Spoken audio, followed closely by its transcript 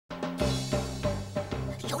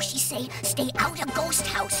Yoshi say stay out of ghost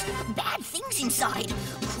house. Bad things inside.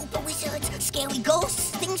 Koopa wizards, scary ghosts,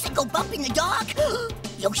 things that go bump in the dark.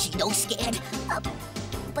 Yoshi no scared.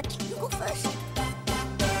 But you go first.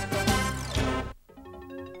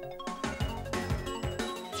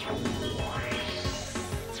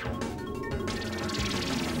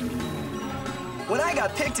 When I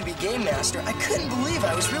got picked to be Game Master, I couldn't believe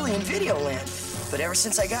I was really in Videoland. But ever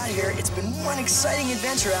since I got here, it's been one exciting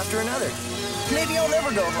adventure after another. Maybe I'll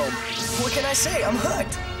never go home. What can I say? I'm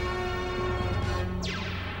hooked.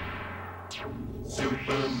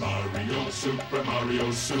 Super Mario, Super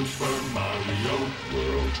Mario, Super Mario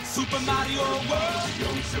World. Super Mario World.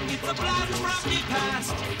 It's a blast from the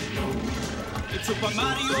past. It's Super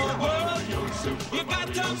Mario World. You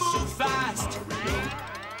got to move fast.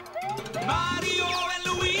 Mario and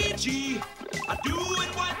Luigi are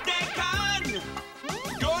doing what they can.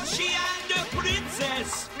 Yoshi and the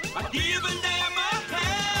princess are giving them a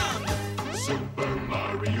hand. Super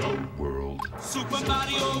Mario World. Super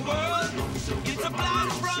Mario World. It's a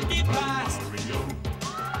blast from the past.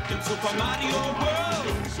 In Super Mario World,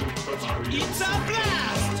 it's a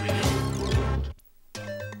blast.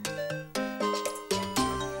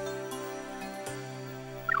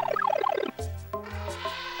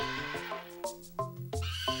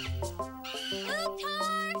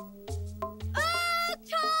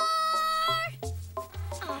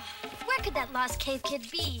 That lost cave kid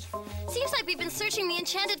be? Seems like we've been searching the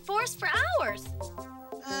enchanted forest for hours.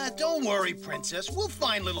 Don't worry, Princess. We'll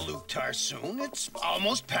find little Uktar soon. It's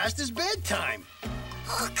almost past his bedtime.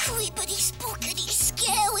 Oh, creepity, spookity,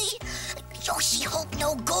 scary. Yoshi hope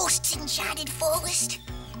no ghosts in enchanted forest.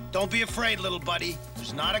 Don't be afraid, little buddy.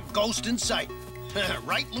 There's not a ghost in sight.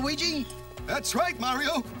 Right, Luigi? That's right,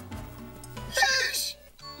 Mario. Yes!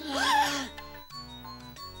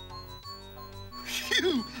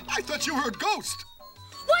 Phew! I thought you were a ghost.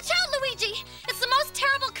 Watch out, Luigi! It's the most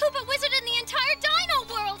terrible Koopa wizard in the entire dino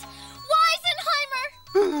world!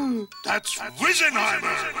 Weisenheimer! That's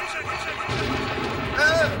Wizenheimer!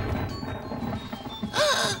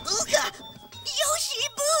 Ooga! Yoshi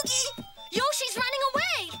Boogie! Yoshi's running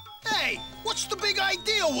away! Hey, what's the big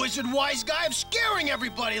idea, Wizard Wise Guy, of scaring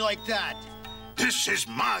everybody like that? This is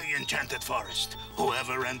my enchanted forest.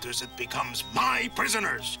 Whoever enters it becomes my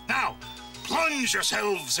prisoners. Now, plunge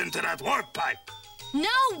yourselves into that warp pipe.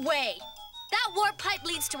 No way! That warp pipe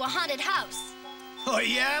leads to a haunted house. Oh,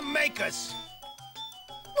 yeah? Make us.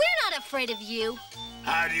 We're not afraid of you.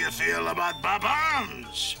 How do you feel about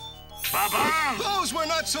Bob-Ombs? Bob-Ombs! Those we're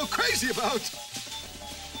not so crazy about.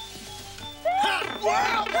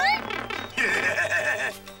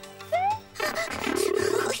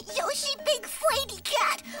 Yoshi, big fraidy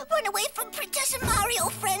cat! Run away from Princess and Mario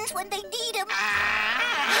friends when they need him.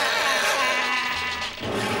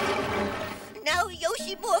 Now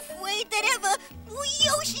Yoshi more afraid than ever.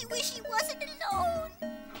 Yoshi wish he wasn't alone.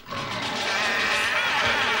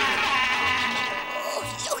 Oh,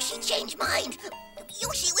 Yoshi changed mind.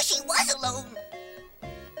 Yoshi wish he was alone.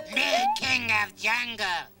 The king of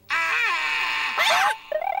jungle.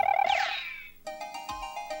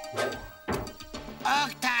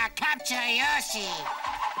 Okta, capture Yoshi.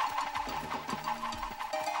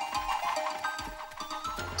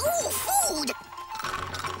 Ooh, food!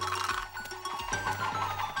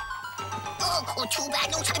 Oh, too bad,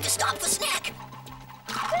 no time to stop for snack.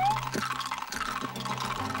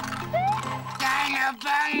 Dino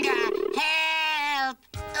Bunga, help!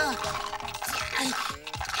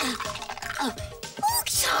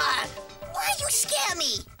 Uktar! Why you scare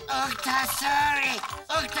me? Ukta, sorry.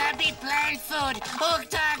 Ukta be plant food.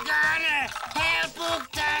 Ukta goner. Help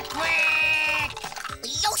Ukta, quick!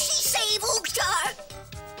 Yoshi save Uktar!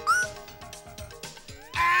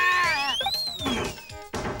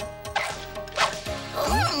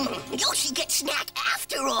 Yoshi gets snack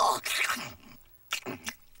after all.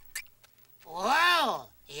 Whoa!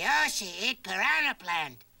 Yoshi eat piranha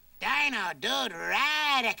plant. Dino dude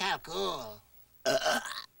radical cool.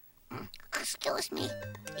 Excuse me.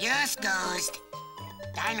 Yes, Ghost.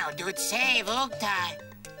 Dino dude save Uktar.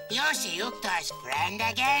 Yoshi Uktar's friend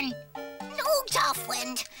again? Uktar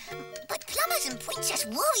friend. But Plumbers and Princess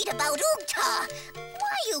worried about Uktar.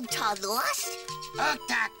 Why Uktar lost?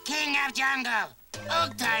 Uktar, king of jungle.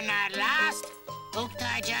 Uktar not lost.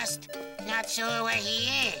 Uktar just not sure where he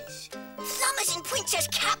is. Plumbers and Princess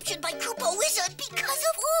captured by Koopa Wizard because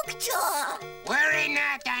of Uktar. Worry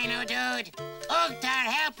not, Dino dude. Uktar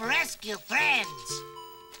help rescue friends.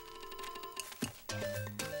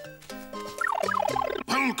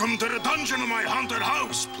 Welcome to the dungeon of my haunted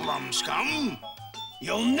house, Plum Scum.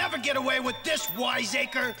 You'll never get away with this,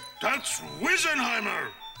 Wiseacre. That's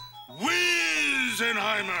Wizenheimer. Wizenheimer.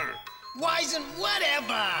 Weisenheimer! Wiesen,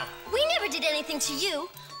 whatever! We never did anything to you.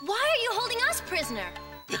 Why are you holding us prisoner?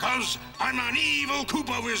 Because I'm an evil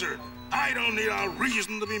Koopa wizard. I don't need a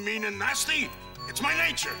reason to be mean and nasty. It's my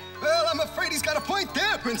nature. Well, I'm afraid he's got a point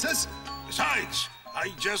there, Princess. Besides, I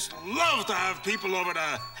just love to have people over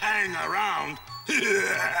to hang around.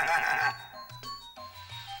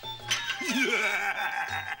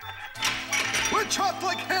 We're trapped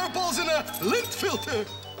like hairballs in a lint filter.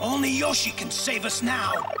 Only Yoshi can save us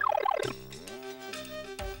now.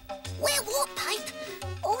 Where warp pipe?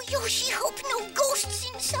 Oh, Yoshi, hope no ghosts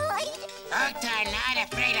inside. Hooked are not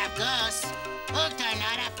afraid of ghosts. Hooked are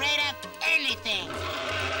not afraid of anything.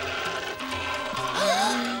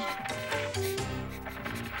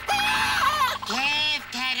 Cave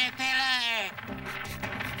caterpillar.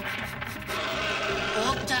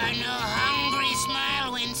 Hooked are no hungry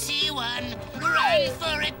smile when see one. Run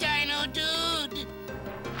for it, Dino Dude.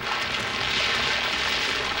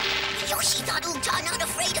 Yoshi thought Uktar not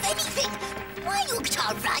afraid of anything. Why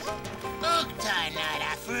Uktar run? Uktar not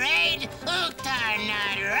afraid. Uktar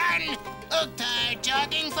not run. Uktar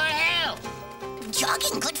jogging for health.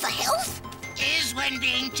 Jogging good for health? Is when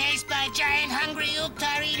being chased by giant hungry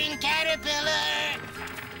Uktar eating caterpillar.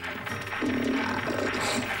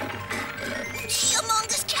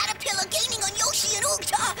 Humongous caterpillar gaining on Yoshi and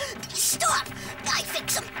Uktar. Stop! I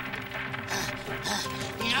fix him.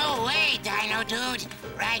 No way, Dino Dude.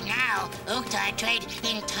 Right now, Uktar trade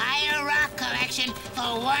entire rock collection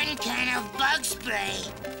for one can of bug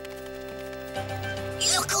spray.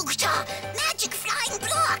 Look, Uktar! Magic flying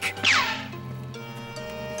block!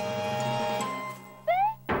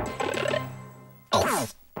 Oh.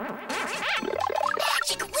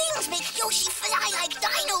 Magic wings make Yoshi fly like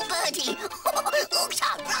Dino Birdie!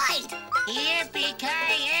 Uktar, right!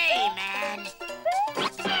 Yippee-ki-yay, man!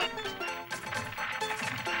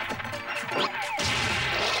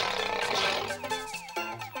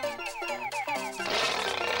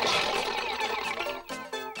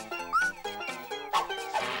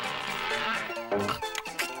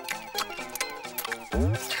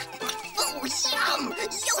 Oh, yum!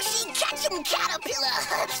 Yoshi, catch him, caterpillar!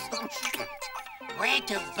 Way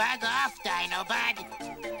to bug off, Dino Bud.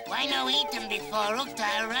 Why no eat them before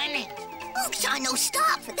Uktar running? Uktar, no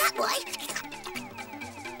stop! That way!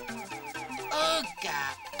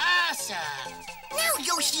 Uktar, awesome! Now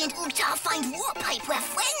Yoshi and Uktar find warp pipe where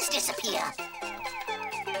friends disappear.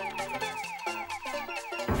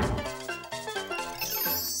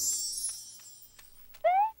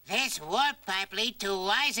 This warp pipe lead to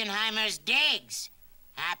Weisenheimer's digs.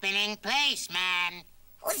 Happening place, man.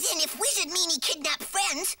 Well, then if Wizard Meanie kidnapped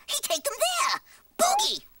friends, he'd take them there.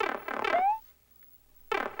 Boogie!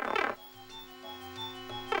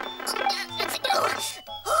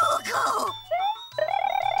 Go!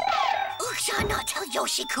 Uktar not tell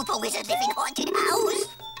Yoshi Koopa Wizard live in haunted house.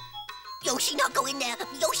 Yoshi not go in there.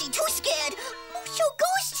 Yoshi too scared. Show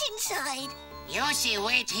ghosts inside. Yoshi,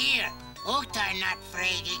 wait here. Uktar not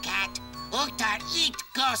fraidy cat. Uktar eat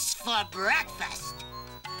ghosts for breakfast.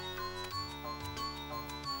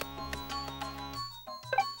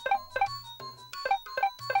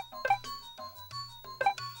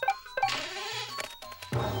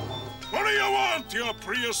 What do you want, you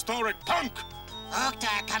prehistoric punk?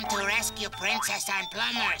 Uktar come to rescue Princess and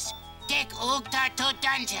Plumbers. Take Uktar to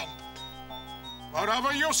dungeon.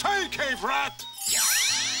 Whatever you say, cave rat.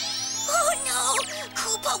 Oh no!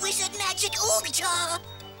 Koopa Wizard magic Uktar!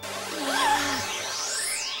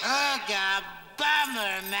 Uktar,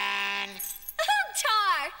 bummer, man.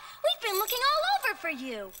 Uktar! We've been looking all over for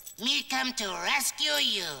you. Me come to rescue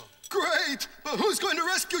you. Great! But who's going to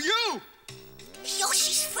rescue you?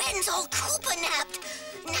 Yoshi's friends all Koopa napped.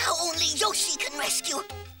 Now only Yoshi can rescue.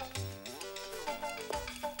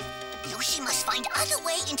 Yoshi must find other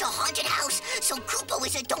way into haunted house so Koopa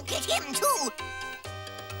Wizard don't get him too.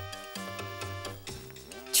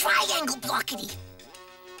 Triangle blockity.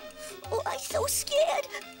 Oh, I'm so scared.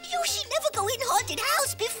 Yoshi never go in haunted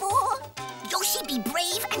house before. Yoshi be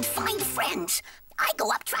brave and find friends. I go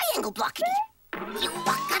up triangle blockity. You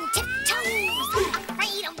walk on tiptoes,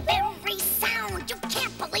 afraid of every sound. You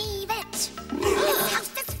can't believe it. This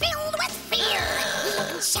house is filled with fear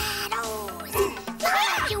and shadows.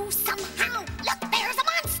 Find you somehow. Look, there's a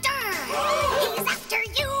monster. He's after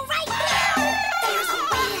you right now. There's a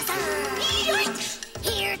wizard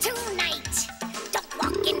here tonight. Don't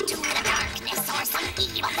walk into the darkness or some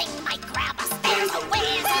evil thing might grab us. There's a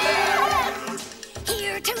wizard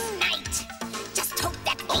here tonight. Just hope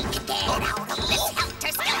that we can get out of this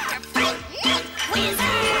helter-skelter frightening wizard!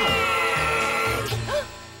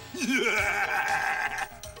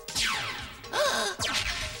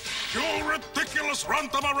 You ridiculous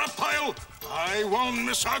runt of a reptile, I won't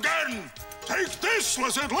miss again. Take this,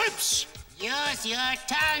 lizard lips. Use your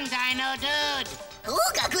tongue, Dino Dude.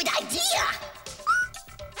 Ooga, good idea.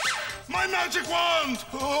 My magic wand!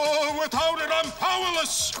 Oh, without it, I'm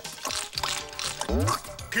powerless!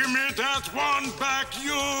 Give me that wand back,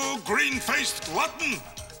 you green-faced glutton!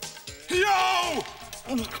 Yo!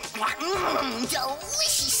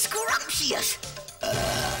 Delicious, scrumptious.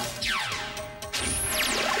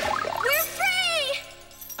 We're free!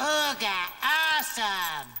 Ooga,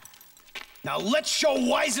 awesome. Now let's show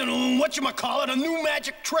Weisenloon whatchamacallit a new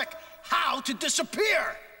magic trick. How to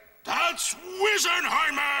disappear. That's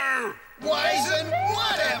Wisenheimer! Weisen,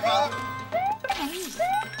 whatever.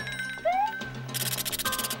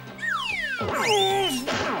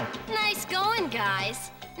 Nice going,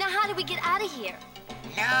 guys. Now how do we get out of here?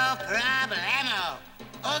 No problemo.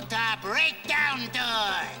 Uktar, break down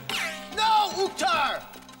door. No, Uktar!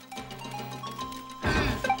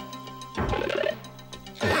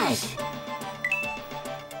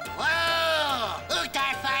 Whoa!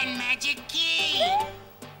 Uktar, find magic key.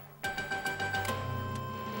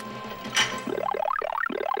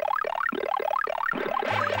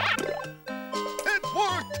 It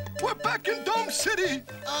worked! We're back in Dome City!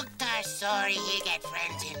 Uktar sorry he get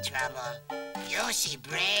friends in trouble. Yoshi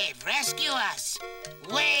brave, rescue us.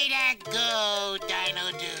 Way to go,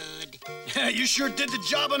 Dino Dude. You sure did the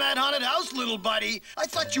job on that haunted house, little buddy. I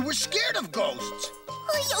thought you were scared of ghosts.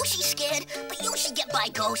 Oh, Yoshi's scared, but Yoshi get by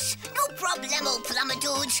ghosts. No problemo, plumber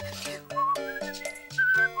dudes.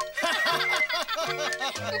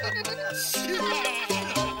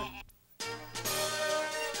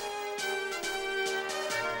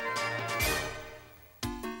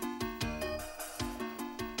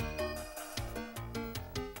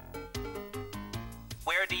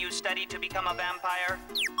 Where do you study to become a vampire?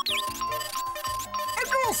 A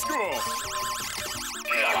ghost school!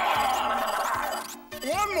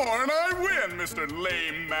 One more and I win, Mr.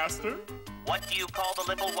 Lame Master. What do you call the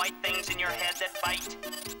little white things in your head that bite?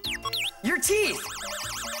 Your teeth!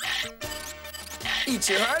 Eat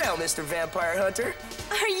your heart out, Mr. Vampire Hunter.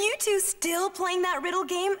 Are you two still playing that riddle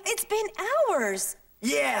game? It's been hours.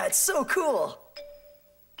 Yeah, it's so cool.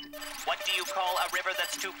 What do you call a river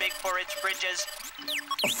that's too big for its bridges?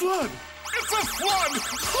 A flood! It's a flood!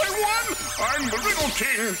 I won! I'm the Riddle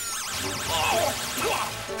King!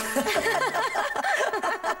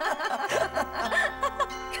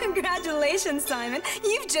 Congratulations, Simon.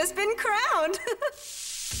 You've just been crowned.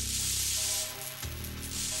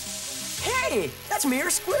 Hey, that's Mayor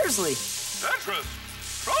Squirsley. Tetris!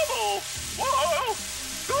 Trouble! Whoa!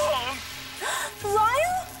 Gone!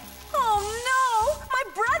 Lyle? Oh, no! My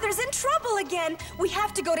brother's in trouble again. We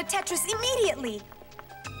have to go to Tetris immediately.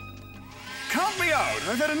 Count me out.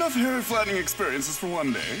 I've had enough hair-flattening experiences for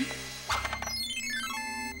one day.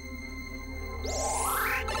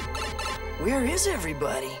 Where is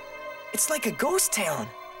everybody? It's like a ghost town.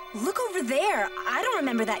 Look over there. I don't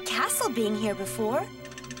remember that castle being here before.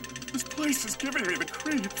 This place is giving me the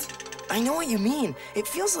creeps. I know what you mean. It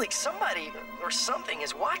feels like somebody or something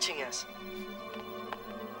is watching us.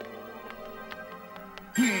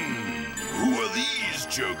 Who are these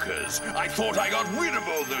jokers? I thought I got rid of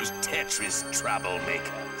all those Tetris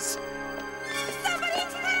troublemakers.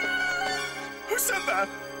 Somebody's help! Who said that?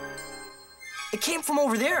 It came from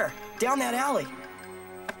over there, down that alley.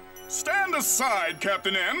 Stand aside,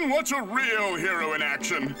 Captain N. What's a real hero in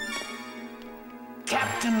action?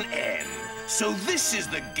 Captain N. So this is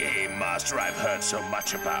the game master I've heard so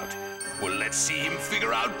much about. Well, let's see him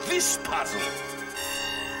figure out this puzzle.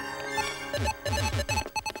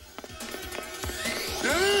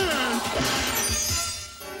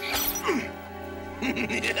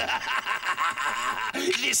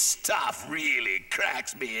 This stuff really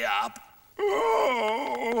cracks me up.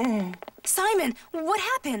 Oh. Simon, what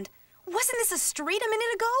happened? Wasn't this a street a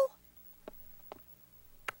minute ago?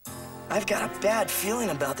 I've got a bad feeling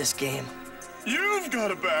about this game. You've got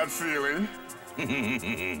a bad feeling.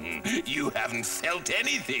 You haven't felt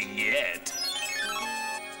anything yet.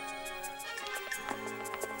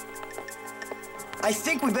 I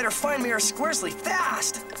think we better find Mayor Squirsley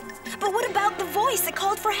fast. But what about the voice that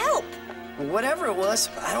called for help? Whatever it was,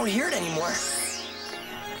 I don't hear it anymore.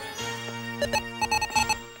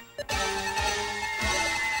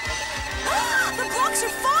 The blocks are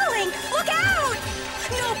falling! Look out!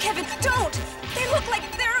 No, Kevin, don't! They look like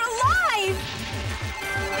they're alive!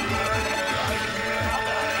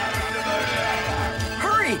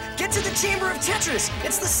 Hurry! Get to the Chamber of Tetris!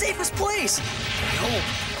 It's the safest place! I hope.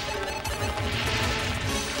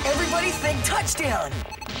 Everybody think touchdown!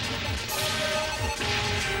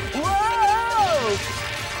 Whoa!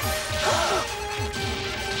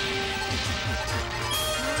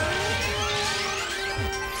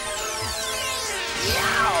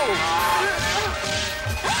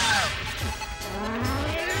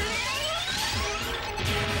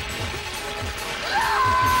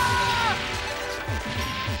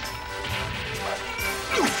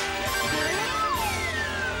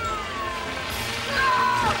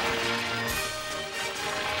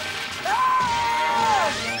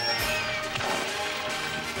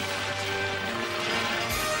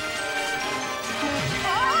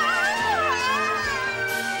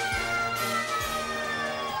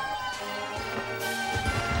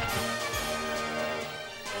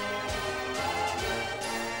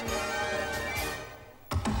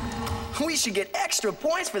 We should get extra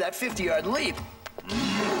points for that 50-yard leap.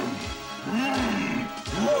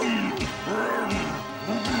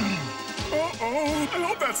 Uh-oh, I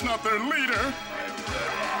hope that's not their leader.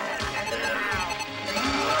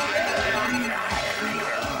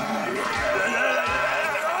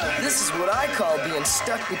 This is what I call being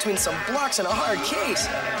stuck between some blocks in a hard case.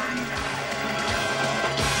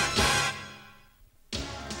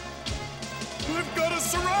 They've got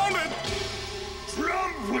us surrounded.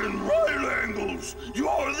 Trampling right angles.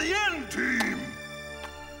 You're the end team.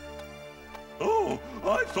 Oh,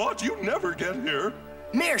 I thought you'd never get here.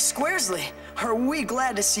 Mayor Squaresley, are we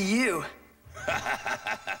glad to see you?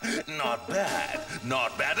 Not bad.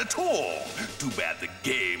 Not bad at all. Too bad the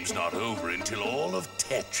game's not over until all of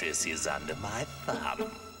Tetris is under my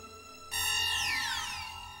thumb.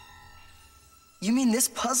 You mean this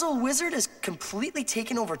puzzle wizard has completely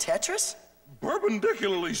taken over Tetris?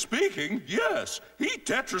 Perpendicularly speaking, yes. He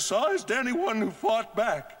Tetrisized anyone who fought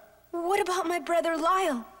back. What about my brother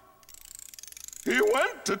Lyle? He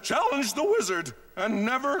went to challenge the wizard and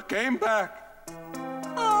never came back.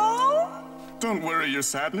 Oh! Don't worry your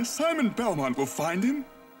sadness. Simon Belmont will find him.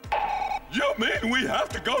 You mean we have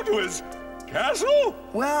to go to his castle?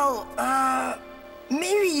 Well,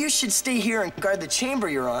 maybe you should stay here and guard the chamber,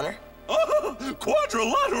 Your Honor.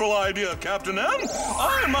 Quadrilateral idea, Captain N.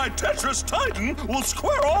 I and my Tetris Titan will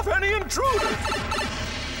square off any intruder.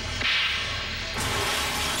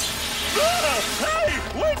 Hey,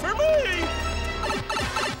 wait for me!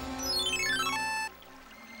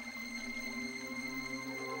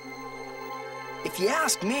 If you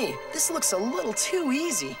ask me, this looks a little too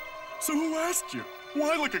easy. So who asked you?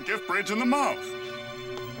 Why lick a gift bridge in the mouth?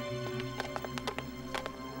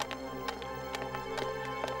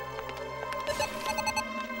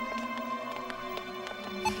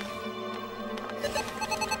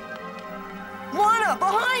 Lana,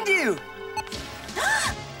 behind you!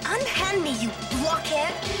 Unhand me, you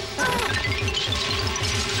blockhead!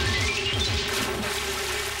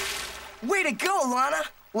 Way to go, Lana!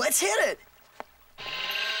 Let's hit it!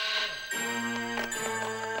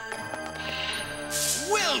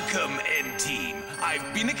 Welcome, N-Team.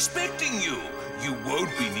 I've been expecting you. You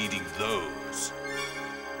won't be needing those.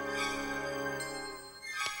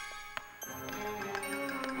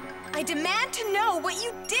 I demand to know what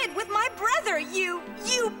you did with my brother, you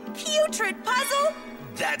putrid puzzle!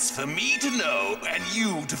 That's for me to know and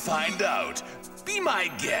you to find out. Be my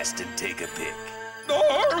guest and take a pick.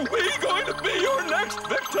 Are we going to be your next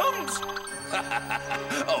victims?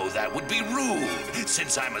 Oh, that would be rude.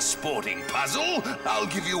 Since I'm a sporting puzzle, I'll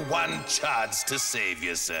give you one chance to save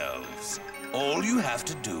yourselves. All you have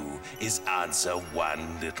to do is answer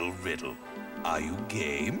one little riddle. Are you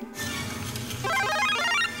game?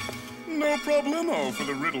 No problemo for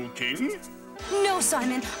the Riddle King. No,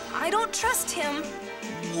 Simon, I don't trust him.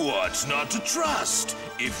 What's not to trust?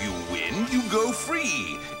 If you win, you go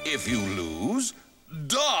free. If you lose,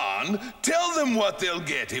 Don, tell them what they'll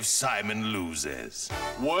get if Simon loses.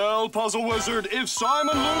 Well, Puzzle Wizard, if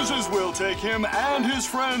Simon loses, we'll take him and his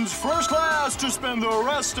friends first class to spend the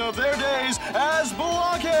rest of their days as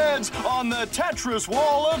blockheads on the Tetris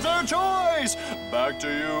wall of their choice. Back to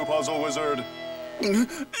you, Puzzle Wizard.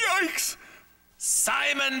 Yikes!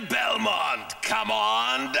 Simon Belmont, come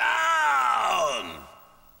on down!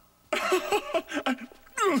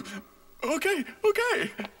 Okay.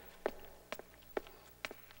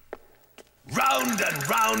 Round and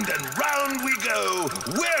round and round we go.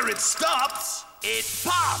 Where it stops, it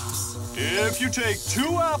pops. If you take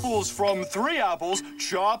 2 apples from 3 apples,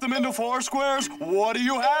 chop them into 4 squares, what do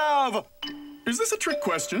you have? Is this a trick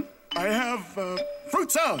question? I have,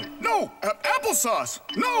 fruit salad. No, applesauce.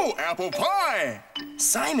 No, apple pie.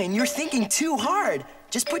 Simon, you're thinking too hard.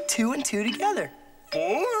 Just put 2 and 2 together.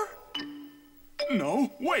 4? No,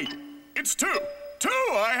 wait. It's 2. 2,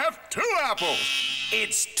 I have 2 apples.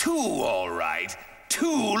 It's 2, all right.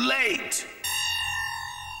 Too late.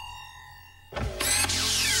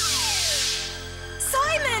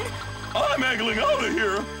 Simon! I'm angling out of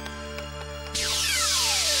here.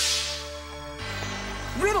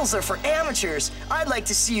 Riddles are for amateurs. I'd like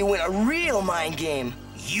to see you win a real mind game.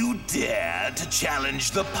 You dare to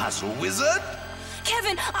challenge the puzzle wizard?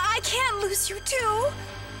 Kevin, I can't lose you too.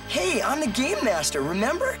 Hey, I'm the game master,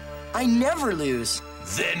 remember? I never lose.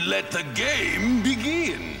 Then let the game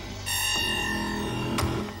begin.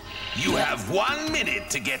 You have 1 minute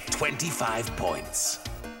to get 25 points.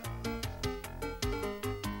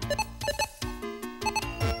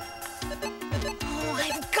 Oh,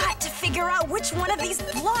 I've got to figure out which one of these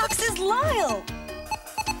blocks is Lyle.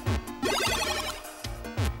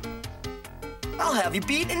 I'll have you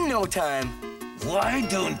beat in no time. Why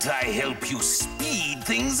don't I help you speed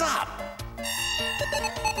things up?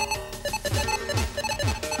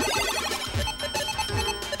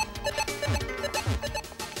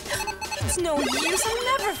 It's no use. I'll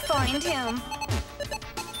never find him.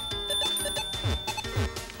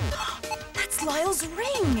 That's Lyle's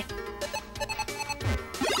ring.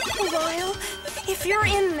 Lyle, if you're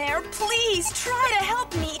in there, please try to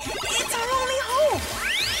help me. It's our only hope.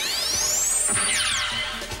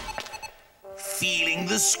 Feeling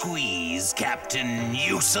the squeeze, Captain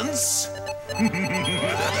Nuisance? All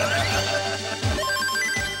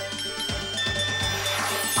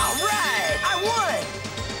right, I won!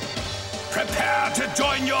 Prepare to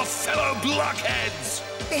join your fellow blockheads!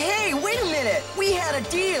 Hey, wait a minute! We had a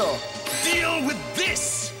deal! Deal with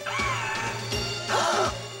this!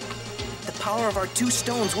 The power of our 2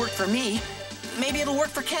 stones worked for me. Maybe it'll work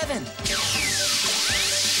for Kevin.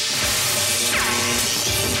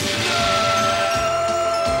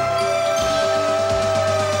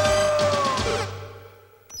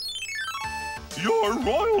 Your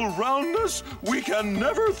royal roundness, we can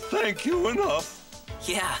never thank you enough.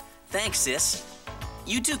 Yeah, thanks, sis.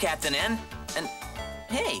 You too, Captain N. And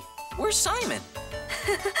hey, where's Simon?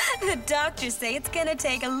 The doctors say it's gonna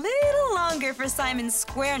take a little longer for Simon's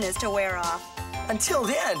squareness to wear off. Until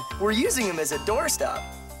then, we're using him as a doorstop.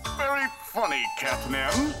 Very funny, Captain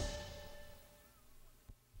M.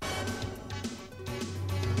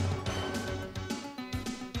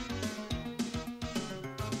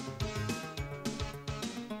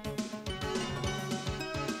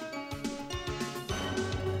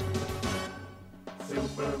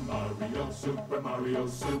 Super Mario, Super Mario,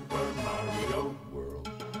 Super Mario World.